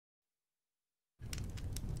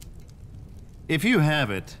If you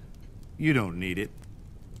have it, you don't need it.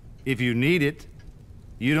 If you need it,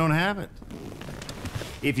 you don't have it.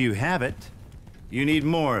 If you have it, you need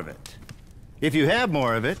more of it. If you have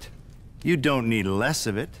more of it, you don't need less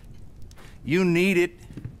of it. You need it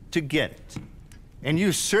to get it. And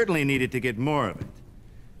you certainly need it to get more of it.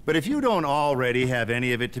 But if you don't already have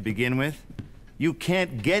any of it to begin with, you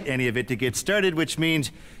can't get any of it to get started, which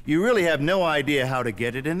means you really have no idea how to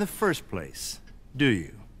get it in the first place, do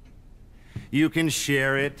you? You can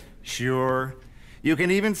share it, sure. You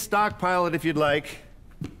can even stockpile it if you'd like,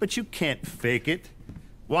 but you can't fake it,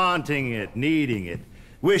 wanting it, needing it,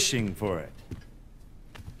 wishing for it.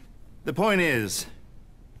 The point is,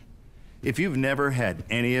 if you've never had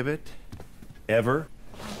any of it, ever,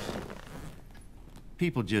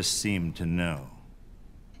 people just seem to know.